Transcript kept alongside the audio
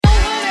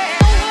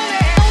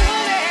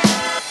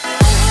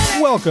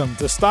Welcome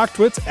to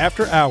StockTwits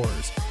After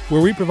Hours,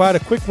 where we provide a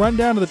quick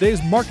rundown of the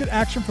day's market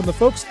action from the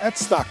folks at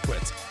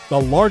StockTwits,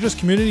 the largest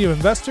community of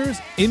investors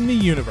in the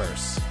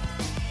universe.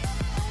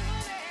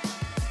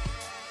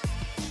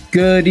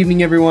 Good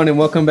evening, everyone, and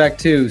welcome back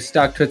to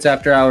StockTwits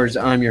After Hours.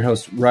 I'm your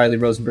host, Riley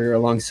Rosenberger,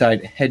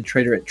 alongside head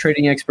trader at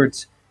Trading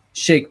Experts,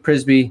 Shake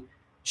Prisby.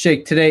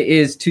 Shake, today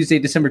is Tuesday,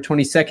 December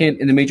 22nd,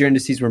 and the major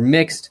indices were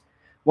mixed.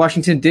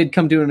 Washington did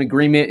come to an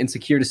agreement and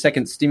secured a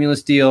second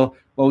stimulus deal,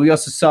 while we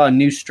also saw a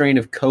new strain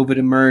of COVID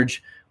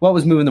emerge. What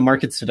was moving the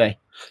markets today?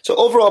 So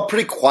overall,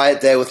 pretty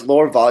quiet day with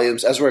lower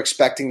volumes as we're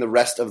expecting the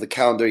rest of the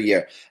calendar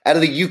year. Out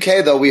of the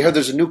UK, though, we heard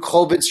there's a new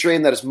COVID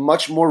strain that is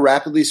much more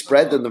rapidly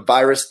spread than the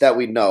virus that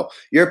we know.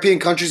 European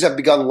countries have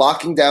begun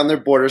locking down their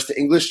borders to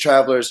English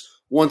travelers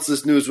once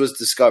this news was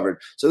discovered.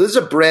 So this is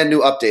a brand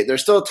new update.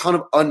 There's still a ton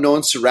of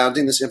unknowns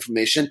surrounding this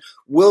information.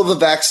 Will the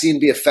vaccine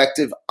be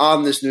effective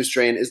on this new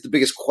strain is the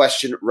biggest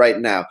question right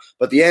now.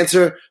 But the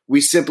answer, we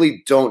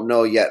simply don't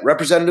know yet.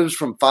 Representatives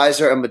from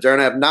Pfizer and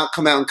Moderna have not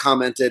come out and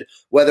commented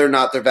whether or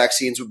not their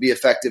vaccines would be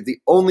effective. The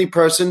only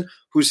person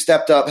who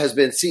stepped up has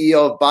been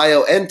CEO of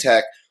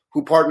BioNTech,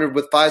 who partnered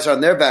with Pfizer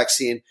on their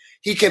vaccine.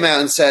 He came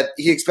out and said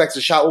he expects the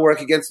shot will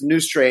work against the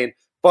new strain,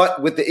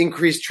 but with the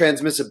increased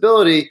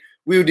transmissibility,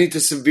 we would need to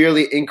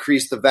severely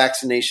increase the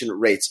vaccination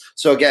rates.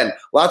 So again,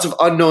 lots of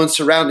unknowns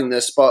surrounding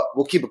this, but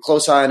we'll keep a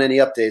close eye on any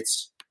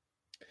updates.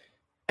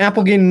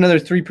 Apple gained another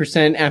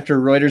 3% after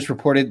Reuters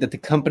reported that the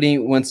company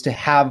wants to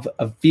have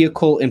a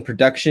vehicle in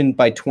production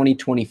by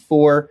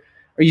 2024.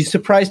 Are you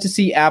surprised to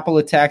see Apple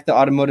attack the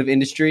automotive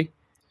industry?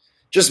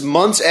 Just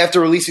months after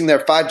releasing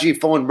their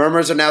 5G phone,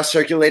 murmurs are now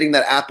circulating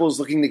that Apple is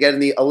looking to get in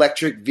the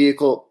electric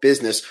vehicle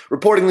business,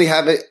 reportedly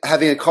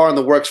having a car in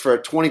the works for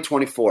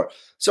 2024.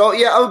 So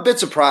yeah, I'm a bit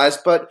surprised,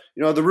 but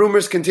the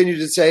rumors continue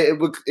to say it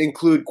would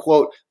include,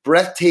 quote,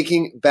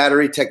 breathtaking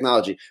battery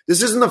technology.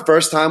 This isn't the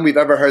first time we've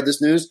ever heard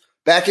this news.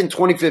 Back in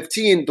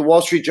 2015, the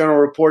Wall Street Journal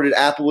reported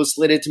Apple was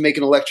slated to make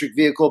an electric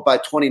vehicle by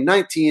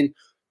 2019,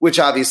 which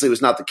obviously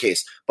was not the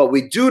case. But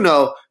we do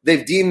know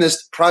they've deemed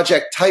this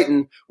Project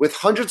Titan, with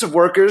hundreds of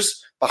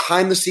workers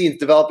behind the scenes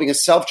developing a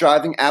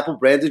self-driving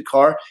Apple-branded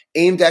car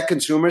aimed at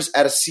consumers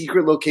at a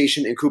secret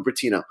location in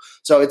Cupertino.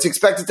 So it's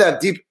expected to have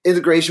deep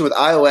integration with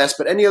iOS,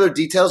 but any other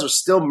details are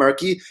still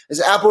murky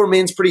as Apple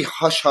remains pretty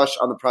hush-hush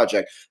on the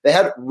project. They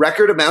had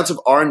record amounts of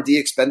R&D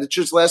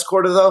expenditures last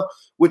quarter, though,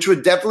 which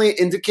would definitely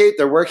indicate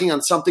they're working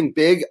on something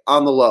big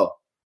on the low.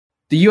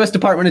 The U.S.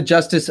 Department of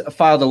Justice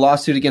filed a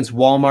lawsuit against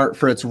Walmart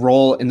for its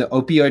role in the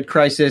opioid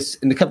crisis,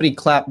 and the company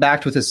clapped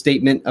back with a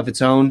statement of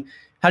its own.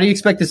 How do you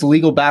expect this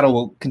legal battle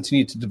will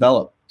continue to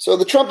develop? So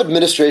the Trump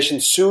administration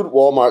sued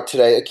Walmart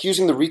today,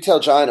 accusing the retail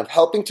giant of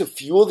helping to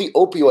fuel the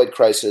opioid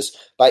crisis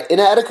by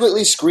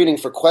inadequately screening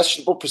for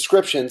questionable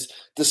prescriptions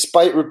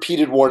despite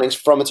repeated warnings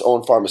from its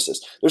own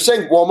pharmacists. They're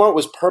saying Walmart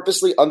was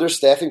purposely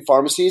understaffing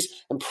pharmacies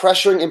and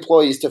pressuring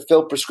employees to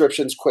fill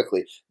prescriptions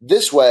quickly.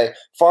 This way,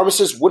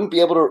 pharmacists wouldn't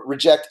be able to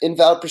reject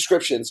invalid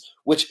prescriptions,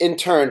 which in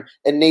turn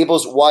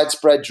enables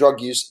widespread drug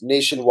use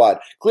nationwide.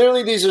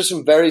 Clearly, these are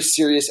some very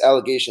serious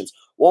allegations.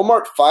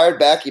 Walmart fired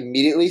back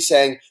immediately,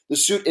 saying the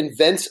suit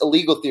invents a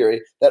legal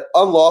theory that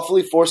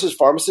unlawfully forces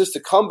pharmacists to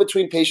come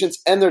between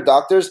patients and their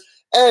doctors,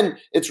 and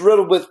it's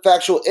riddled with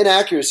factual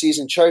inaccuracies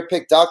and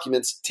cherry-picked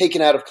documents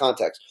taken out of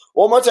context.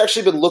 Walmart's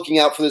actually been looking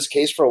out for this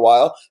case for a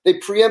while. They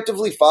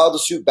preemptively filed a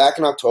suit back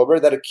in October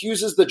that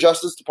accuses the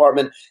Justice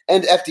Department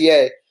and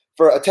FDA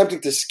for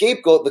attempting to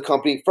scapegoat the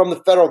company from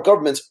the federal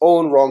government's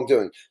own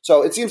wrongdoing.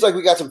 So it seems like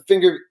we got some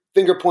finger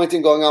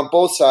pointing going on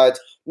both sides.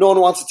 No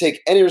one wants to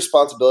take any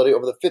responsibility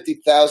over the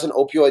 50,000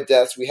 opioid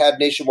deaths we had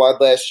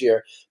nationwide last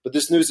year, but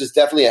this news is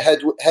definitely a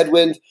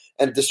headwind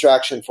and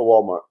distraction for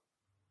Walmart.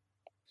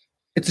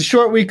 It's a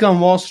short week on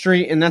Wall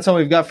Street, and that's all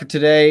we've got for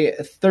today.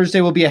 Thursday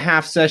will be a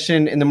half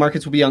session, and the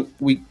markets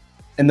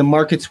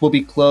will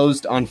be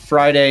closed on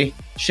Friday.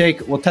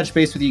 Shake, we'll touch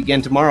base with you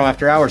again tomorrow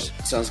after hours.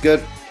 Sounds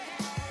good.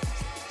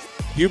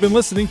 You've been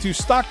listening to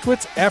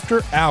StockTwits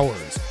After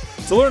Hours.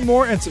 To learn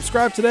more and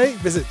subscribe today,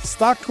 visit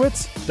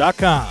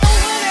StockTwits.com.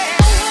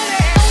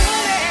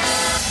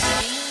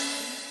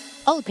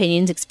 All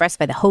opinions expressed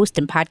by the host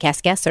and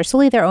podcast guests are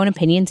solely their own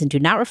opinions and do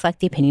not reflect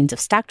the opinions of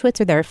StockTwits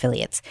or their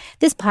affiliates.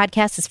 This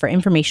podcast is for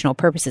informational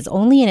purposes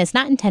only and is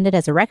not intended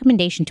as a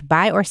recommendation to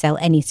buy or sell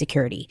any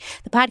security.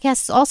 The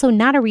podcast is also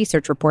not a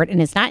research report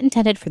and is not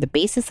intended for the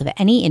basis of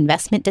any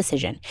investment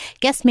decision.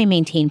 Guests may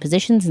maintain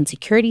positions in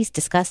securities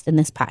discussed in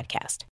this podcast.